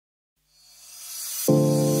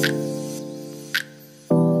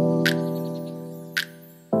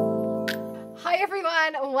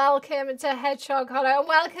everyone, welcome to Hedgehog Hollow and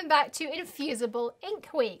welcome back to Infusible Ink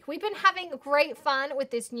Week. We've been having great fun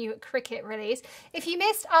with this new Cricut release. If you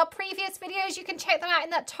missed our previous videos, you can check them out in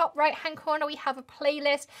that top right hand corner. We have a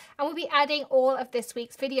playlist and we'll be adding all of this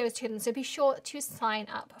week's videos to them, so be sure to sign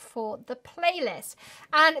up for the playlist.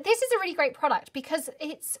 And this is a really great product because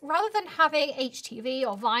it's, rather than having HTV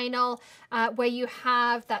or vinyl where you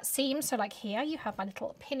have that seam, so like here you have my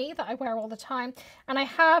little pinny that I wear all the time, and I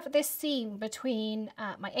have this seam between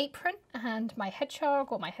my apron and my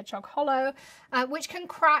Hedgehog or my Hedgehog Hollow, which can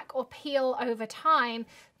crack or peel over time.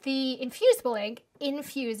 The infusible ink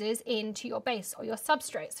infuses into your base or your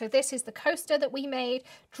substrate. So this is the coaster that we made,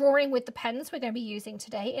 drawing with the pens we're going to be using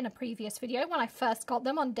today in a previous video when I first got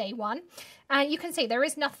them on day one. And you can see there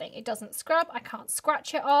is nothing. It doesn't scrub. I can't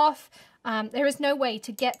scratch it off. There is no way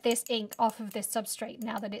to get this ink off of this substrate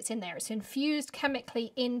now that it's in there. It's infused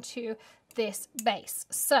chemically into this base.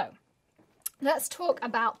 So let's talk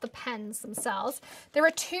about the pens themselves. There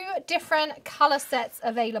are two different color sets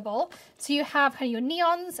available. So you have kind of your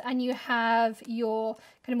neons and you have your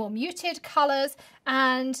kind of more muted colors,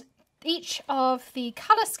 and each of the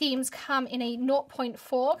color schemes come in a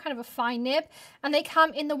 0.4, kind of a fine nib, and they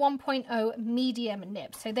come in the 1.0 medium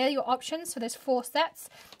nib. So they're your options. So there's 4 sets.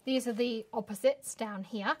 These are the opposites down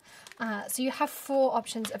here. So you have 4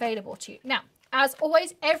 options available to you. Now, as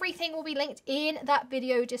always, everything will be linked in that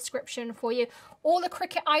video description for you. All the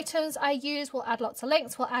Cricut items I use, we'll add lots of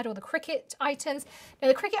links. We'll add all the Cricut items. Now,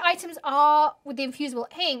 the Cricut items are, with the infusible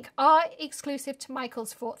ink, are exclusive to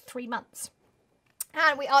Michaels for 3 months.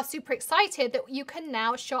 And we are super excited that you can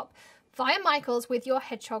now shop via Michaels with your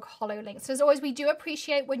Hedgehog Hollow links. So as always, we do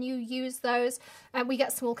appreciate when you use those, and we get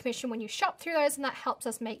a small commission when you shop through those, and that helps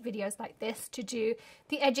us make videos like this to do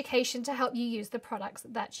the education to help you use the products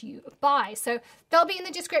that you buy. So they'll be in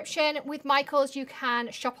the description. With Michaels, you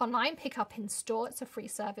can shop online, pick up in store. It's a free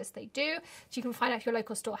service they do. So you can find out if your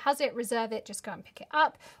local store has it, reserve it, just go and pick it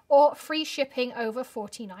up, or free shipping over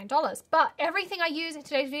 $49. But everything I use in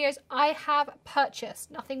today's videos, I have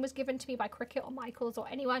purchased. Nothing was given to me by Cricut or Michaels or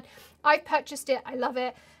anyone. I've purchased it, I love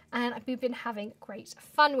it, and we've been having great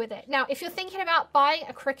fun with it. Now, if you're thinking about buying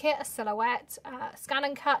a Cricut, a silhouette, scan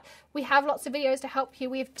and cut, we have lots of videos to help you.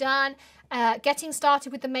 We've done getting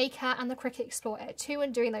started with the Maker and the Cricut Explore Air 2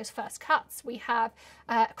 and doing those first cuts. We have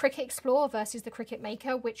Cricut Explore versus the Cricut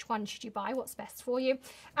Maker. Which one should you buy? What's best for you?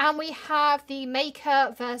 And we have the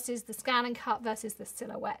Maker versus the scan and cut versus the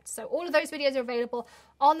silhouette. So all of those videos are available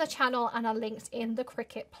on the channel and are linked in the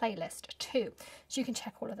Cricut playlist too. So you can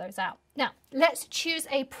check all of those out. Now, let's choose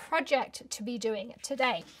a project to be doing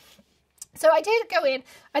today. So I did go in,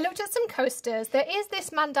 I looked at some coasters. There is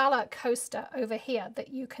this mandala coaster over here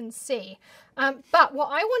that you can see. But what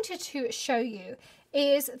I wanted to show you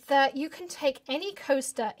is that you can take any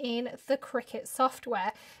coaster in the Cricut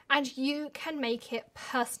software and you can make it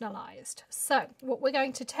personalized. So what we're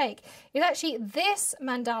going to take is actually this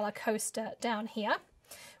mandala coaster down here,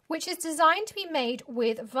 which is designed to be made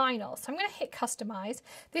with vinyl. So I'm going to hit customize.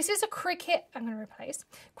 This is a Cricut, I'm going to replace,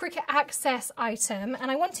 Cricut Access item,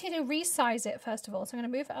 and I wanted to resize it first of all. So I'm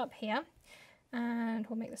going to move it up here, and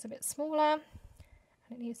we'll make this a bit smaller. And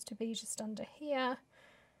it needs to be just under here,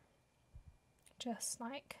 just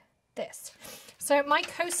like this. So my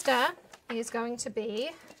coaster is going to be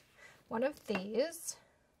one of these.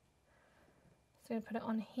 So I'm going to put it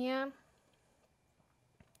on here,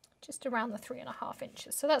 just around the 3.5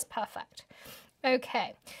 inches. So that's perfect.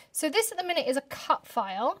 Okay, so this at the minute is a cut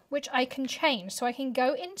file, which I can change. So I can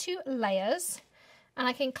go into layers and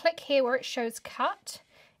I can click here where it shows cut.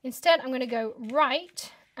 Instead, I'm going to go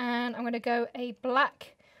right and I'm going to go a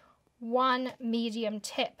black 1 medium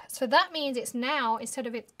tip. So that means it's now, instead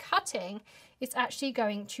of it cutting, it's actually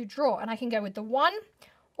going to draw. And I can go with the 1,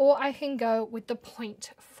 or I can go with the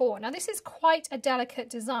 0.4. Now this is quite a delicate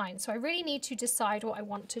design, so I really need to decide what I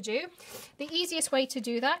want to do. The easiest way to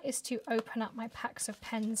do that is to open up my packs of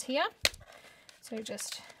pens here. So you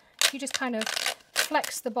just kind of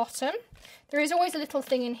flex the bottom. There is always a little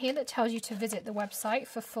thing in here that tells you to visit the website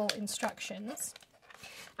for full instructions.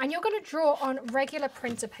 And you're going to draw on regular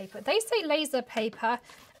printer paper. They say laser paper.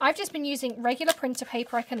 I've just been using regular printer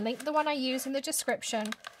paper. I can link the one I use in the description.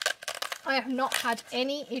 I have not had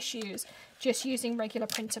any issues just using regular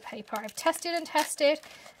printer paper. I've tested and tested,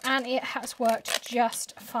 and it has worked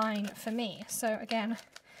just fine for me. So again,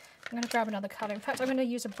 I'm going to grab another color. In fact, I'm going to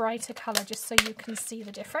use a brighter color just so you can see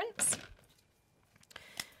the difference.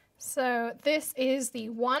 So this is the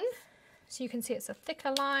 1, so you can see it's a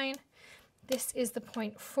thicker line. This is the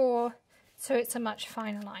 0.4, so it's a much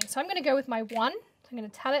finer line. So I'm going to go with my 1. So I'm going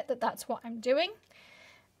to tell it that that's what I'm doing.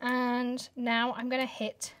 And now I'm going to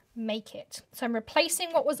hit make it. So I'm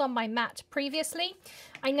replacing what was on my mat previously.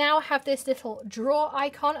 I now have this little draw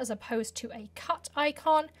icon as opposed to a cut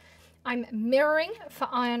icon. I'm mirroring for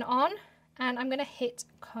iron on, and I'm going to hit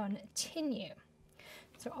continue.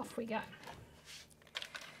 So off we go.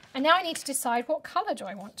 And now I need to decide what color do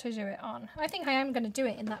I want to do it on. I think I am going to do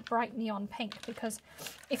it in that bright neon pink, because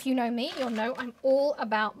if you know me, you'll know I'm all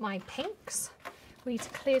about my pinks. We need to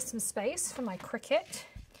clear some space for my Cricut.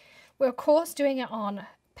 We're of course doing it on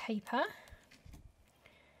paper.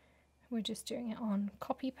 We're just doing it on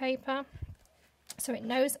copy paper, so it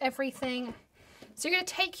knows everything. So you're going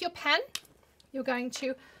to take your pen, you're going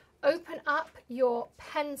to open up your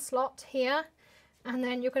pen slot here, and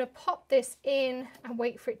then you're going to pop this in and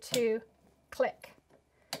wait for it to click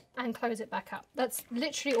and close it back up. That's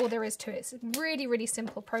literally all there is to it. It's a really, really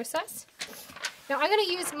simple process. Now I'm going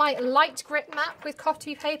to use my light grip mat with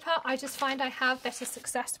copy paper. I just find I have better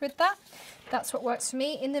success with that. That's what works for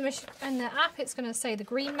me. In the app, it's going to say the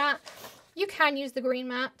green mat. You can use the green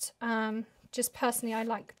mat. Just personally, I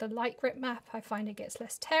like the light grip mat. I find it gets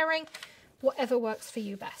less tearing. Whatever works for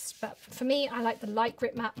you best. But for me, I like the light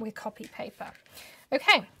grip mat with copy paper.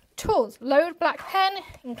 Okay, tools. Load black pen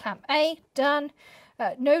in clamp A, done.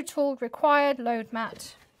 No tool required, load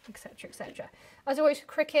mat, etc, etc. As always for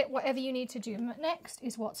Cricut, whatever you need to do next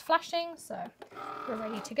is what's flashing. So we're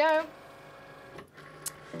ready to go.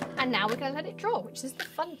 And now we're going to let it draw, which is the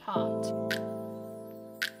fun part.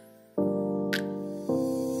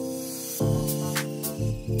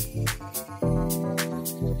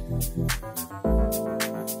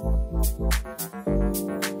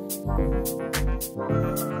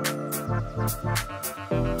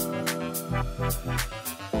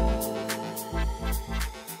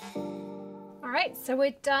 Alright, so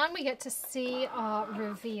we're done. We get to see our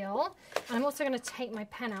reveal. And I'm also going to take my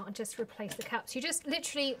pen out and just replace the cap. So you just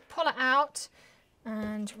literally pull it out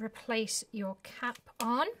and replace your cap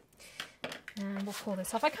on. And we'll pull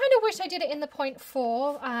this off. I kind of wish I did it in the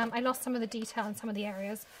 0.4. I lost some of the detail in some of the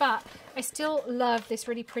areas, but I still love this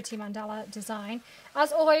really pretty mandala design.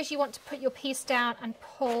 As always, you want to put your piece down and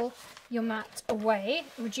pull your mat away.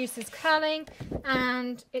 It reduces curling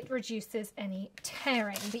and it reduces any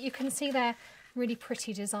tearing. But you can see there, really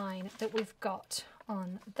pretty design that we've got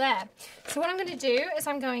on there. So what I'm going to do is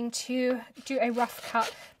I'm going to do a rough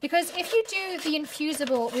cut, because if you do the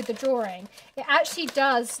infusible with the drawing, it actually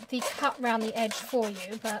does the cut around the edge for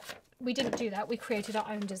you, but we didn't do that. We created our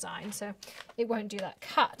own design, so it won't do that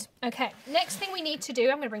cut. Okay, next thing we need to do,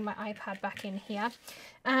 I'm going to bring my iPad back in here,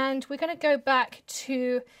 and we're going to go back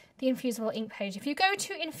to the Infusible Ink page. If you go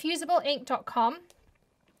to infusible-ink.com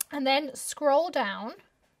and then scroll down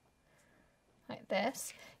like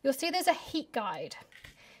this, you'll see there's a heat guide.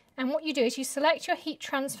 And what you do is you select your heat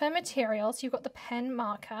transfer material. So you've got the pen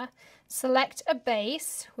marker, select a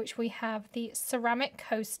base, which we have the ceramic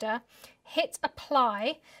coaster, hit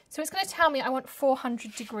apply. So it's going to tell me I want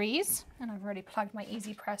 400 degrees, and I've already plugged my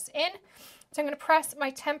EasyPress in. So I'm going to press my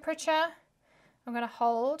temperature. I'm going to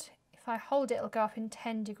hold. If I hold it, it'll go up in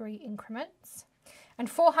 10-degree increments. And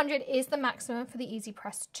 400 is the maximum for the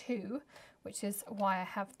EasyPress 2, which is why I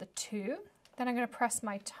have the 2. Then I'm going to press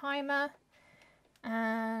my timer,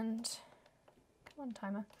 and come on,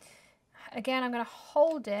 timer. Again, I'm going to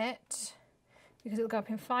hold it because it'll go up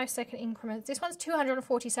in 5-second increments. This one's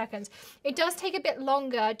 240 seconds. It does take a bit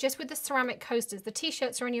longer just with the ceramic coasters. The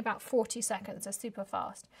t-shirts are only about 40 seconds. They're super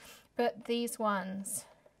fast. But these ones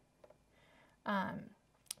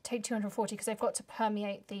take 240 because they've got to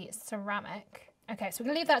permeate the ceramic. Okay, so we're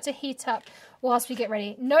going to leave that to heat up whilst we get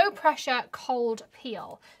ready. No pressure, cold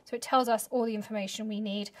peel. So it tells us all the information we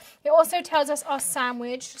need. It also tells us our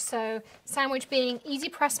sandwich. So sandwich being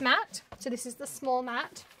EasyPress mat. So this is the small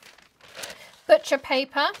mat. Butcher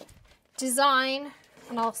paper, design,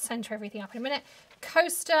 and I'll center everything up in a minute.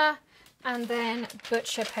 Coaster, and then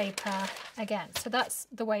butcher paper again. So that's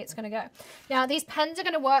the way it's going to go. Now these pens are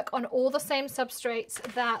going to work on all the same substrates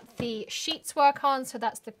that the sheets work on. So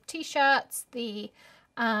that's the t-shirts, the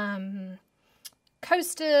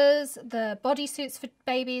coasters, the bodysuits for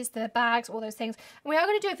babies, the bags, all those things. And we are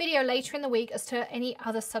going to do a video later in the week as to any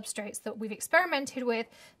other substrates that we've experimented with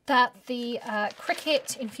that the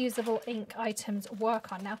Cricut Infusible Ink items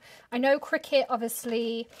work on. Now I know Cricut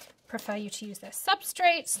obviously prefer you to use their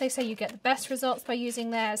substrates. They say you get the best results by using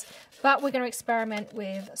theirs, but we're going to experiment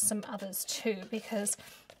with some others too, because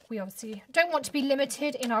we obviously don't want to be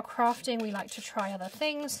limited in our crafting. We like to try other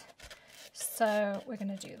things, so we're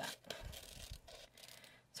going to do that.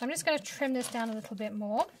 So I'm just going to trim this down a little bit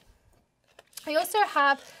more. I also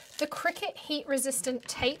have the Cricut heat resistant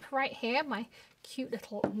tape right here, my cute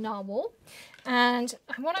little narwhal, and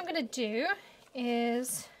what I'm going to do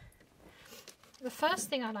is the first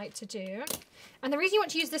thing I like to do, and the reason you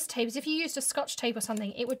want to use this tape is if you used a Scotch tape or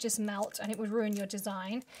something, it would just melt and it would ruin your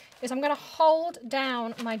design, is I'm going to hold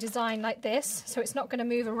down my design like this so it's not going to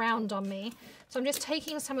move around on me. So I'm just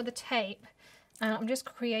taking some of the tape and I'm just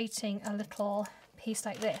creating a little piece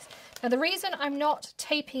like this. Now the reason I'm not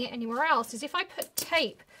taping it anywhere else is if I put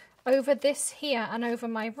tape over this here and over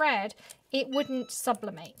my red, it wouldn't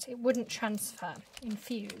sublimate, it wouldn't transfer,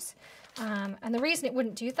 infuse. And the reason it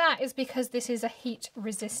wouldn't do that is because this is a heat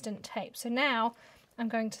resistant tape. So now I'm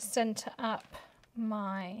going to center up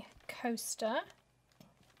my coaster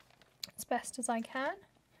as best as I can,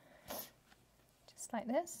 just like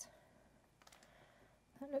this.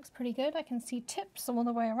 That looks pretty good. I can see tips all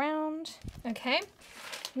the way around. Okay,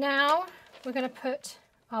 now we're going to put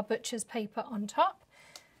our butcher's paper on top.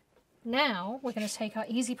 Now we're going to take our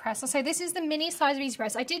EasyPress. I'll say this is the mini size of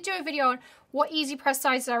EasyPress. I did do a video on what EasyPress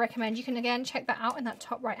sizes I recommend. You can again check that out in that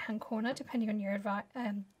top right hand corner depending on your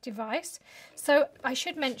device. So I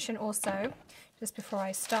should mention also, just before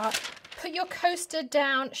I start, put your coaster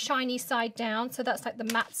down, shiny side down. So that's like the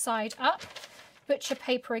matte side up. Butcher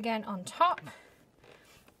paper again on top.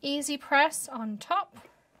 EasyPress on top.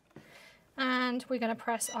 And we're going to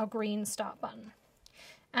press our green start button.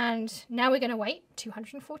 And now we're going to wait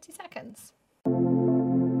 240 seconds.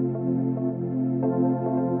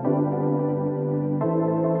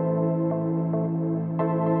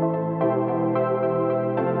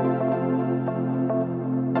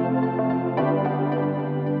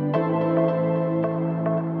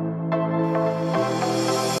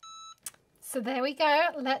 So there we go.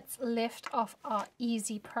 Let's lift off our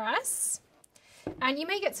EasyPress. And you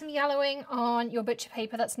may get some yellowing on your butcher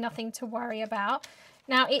paper. That's nothing to worry about.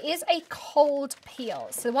 Now, it is a cold peel.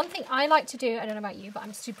 So one thing I like to do, I don't know about you, but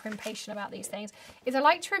I'm super impatient about these things, is I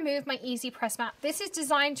like to remove my EasyPress mat. This is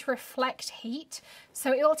designed to reflect heat,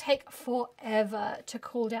 so it will take forever to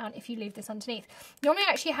cool down if you leave this underneath. Normally,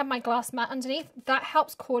 I actually have my glass mat underneath. That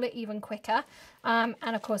helps cool it even quicker. And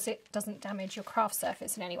of course, it doesn't damage your craft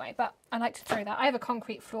surface in any way, but I like to throw that. I have a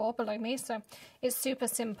concrete floor below me, so it's super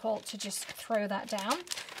simple to just throw that down.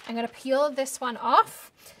 I'm going to peel this one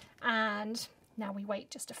off, and now we wait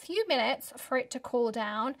just a few minutes for it to cool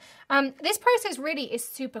down. This process really is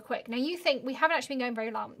super quick. Now you think we haven't actually been going very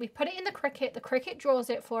long. We put it in the Cricut draws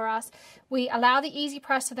it for us. We allow the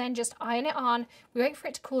EasyPress to then just iron it on. We wait for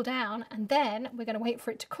it to cool down, and then we're going to wait for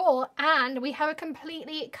it to cool, and we have a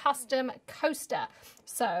completely custom coaster.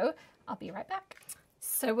 So I'll be right back.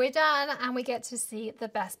 So we're done and we get to see the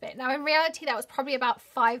best bit. Now in reality that was probably about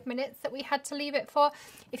 5 minutes that we had to leave it for.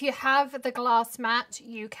 If you have the glass mat,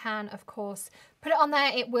 you can of course put it on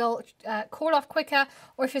there. It will cool off quicker,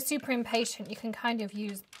 or if you're super impatient you can kind of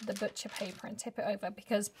use the butcher paper and tip it over,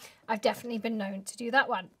 because I've definitely been known to do that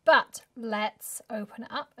one. But let's open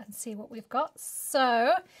it up and see what we've got.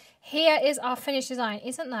 So here is our finished design.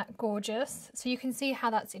 Isn't that gorgeous? So you can see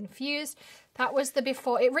how that's infused. That was the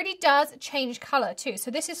before. It really does change color too.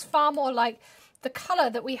 So this is far more like the color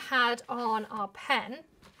that we had on our pen.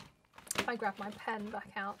 If I grab my pen back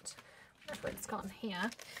out, wherever it's gone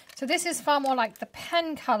here. So this is far more like the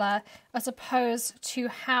pen color as opposed to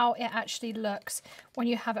how it actually looks when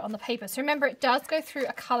you have it on the paper. So remember, it does go through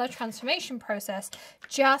a color transformation process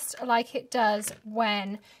just like it does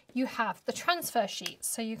when you have the transfer sheet.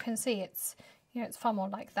 So you can see it's, you know, it's far more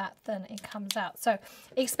like that than it comes out. So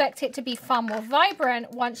expect it to be far more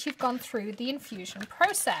vibrant once you've gone through the infusion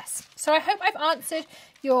process. So I hope I've answered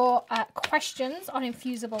your questions on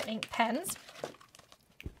Infusible Ink pens.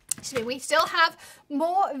 We still have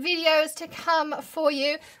more videos to come for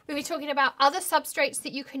you. We'll be talking about other substrates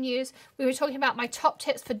that you can use. We were talking about my top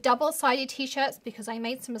tips for double-sided t-shirts because I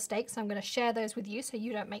made some mistakes. So I'm going to share those with you so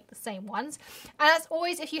you don't make the same ones. And as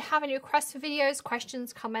always, if you have any requests for videos,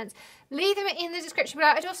 questions, comments, leave them in the description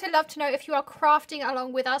below. I'd also love to know if you are crafting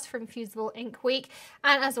along with us for Infusible Ink Week.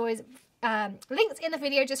 And as always, links in the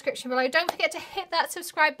video description below. Don't forget to hit that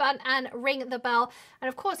subscribe button and ring the bell, and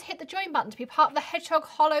of course hit the join button to be part of the Hedgehog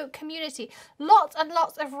Hollow community. Lots and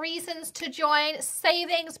lots of reasons to join,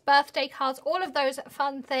 savings, birthday cards, all of those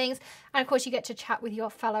fun things, and of course you get to chat with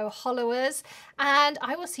your fellow hollowers. And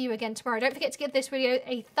I will see you again tomorrow. Don't forget to give this video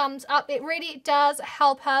a thumbs up. It really does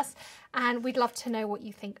help us, and we'd love to know what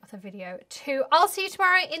you think of the video too. I'll see you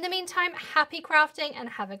tomorrow. In the meantime, happy crafting and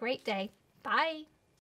have a great day. Bye.